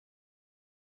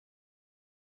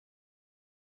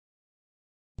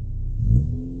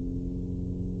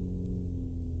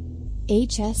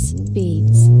HS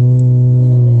Beats.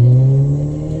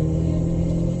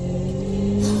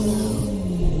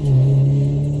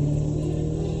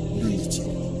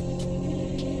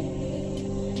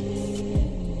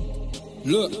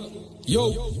 Look,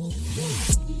 yo,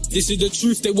 this is the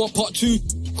truth, they want part 2,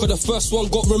 cause the first one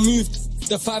got removed.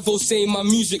 The 5-0 saying my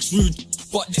music's rude,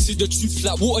 but this is the truth,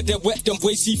 like water they're wet, them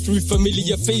boys see through.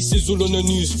 Familiar faces all on the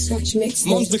news.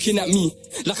 Mom's looking at me,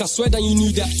 like I swear that you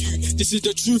knew that too. This is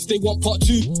the truth, they want part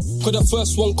 2, cause the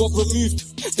first one got removed.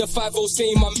 The 5-0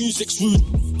 saying my music's rude,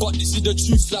 but this is the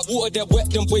truth, like water they're wet,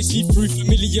 them boys see through.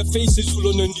 Familiar faces all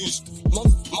on the news.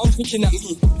 Mom's looking at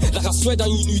me, like I swear that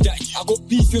you knew that. I got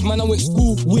beef with man I went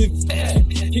school with,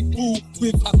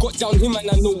 I got down him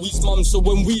and I know his mum, so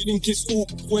when we link it's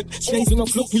awkward. Strings on the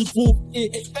floor we ball,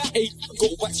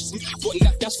 got waxes, got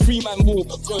that, that's 3-man war,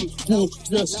 gun, war,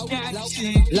 just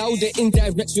louder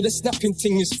indirects with a snapping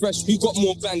thing is fresh. We got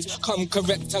more bands, come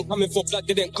correct, I'm coming for blood,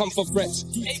 they didn't come for threats.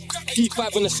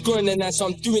 D5 on the score and then so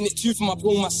I'm doing it too for my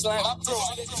bro, my slime.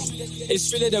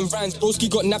 It's realer than rhymes, broski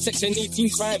got knapsacks and 18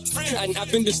 crimes. And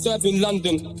I've been disturbed in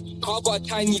London, car got a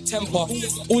tiny temper.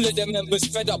 All of them members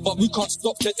fed up, but we can't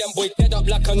stop to them boy dead up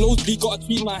like a nosebleed. Gotta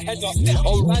keep my head up,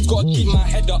 on rides gotta keep my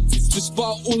head up. To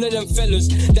spot all of them fellas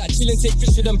that chill and take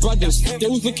fish with them brothers. They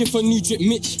was looking for new drip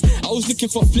Mitch, I was looking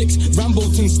for flicks. Rambo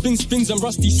things, spins and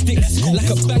rusty sticks. Like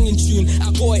a banging tune,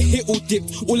 I got a hit or dip.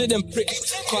 All of them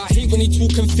pricks, cause I hate when they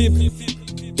talk and fib.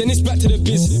 Then it's back to the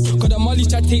biz, cause the Molly's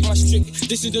try to take my strip.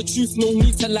 This is the truth, no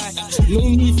need to lie. No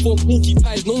need for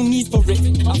porcupines, no need for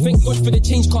it. I thank God for the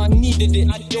change, cause I needed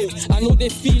it. I know they're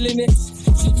feeling it.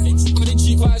 Cause they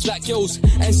cheap eyes like girls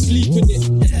and sleep with it.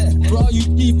 Bro, you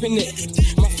deep in it.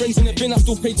 My friends in the bin, I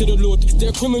still pray to the Lord.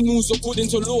 They're criminals according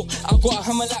to law. I got a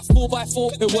hammer like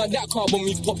 4x4. It weren't that car when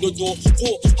we popped the door.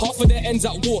 Half of their ends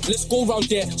at war. Let's go round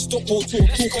there, stop all talk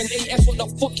and AS, what the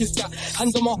fuck is that?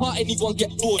 Hands on my heart, anyone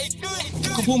get bored.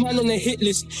 Couple man on the hit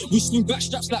list. We swing back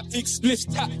straps like big spliffs.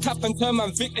 Tap and turn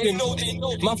man victim.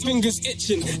 My fingers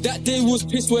itching. That day was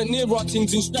pissed, weren't near our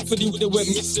things in Stratford, they would've went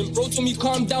missing. Bro told me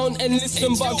calm down and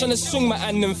listen, but I'm trying to swing my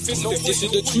hand and fist. This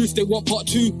is the truth, they want part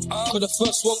 2, cause the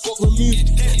first one got removed.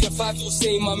 The 5-0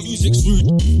 saying my music's rude,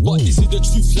 but this is the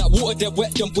truth, like water they're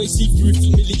wet, them boys see through.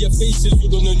 Familiar faces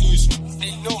all on the news.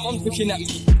 They know I'm looking at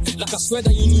me, like I swear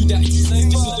that you knew that. This is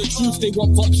the truth, they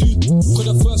want part 2, cause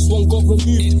the first one got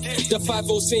removed. The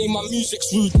 5-0 saying my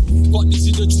music's rude, but this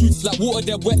is the truth, like water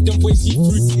they're wet, them boys see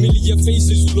through. Familiar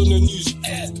faces all on the news.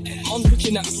 I'm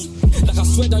looking at me, like I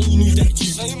swear that you knew that.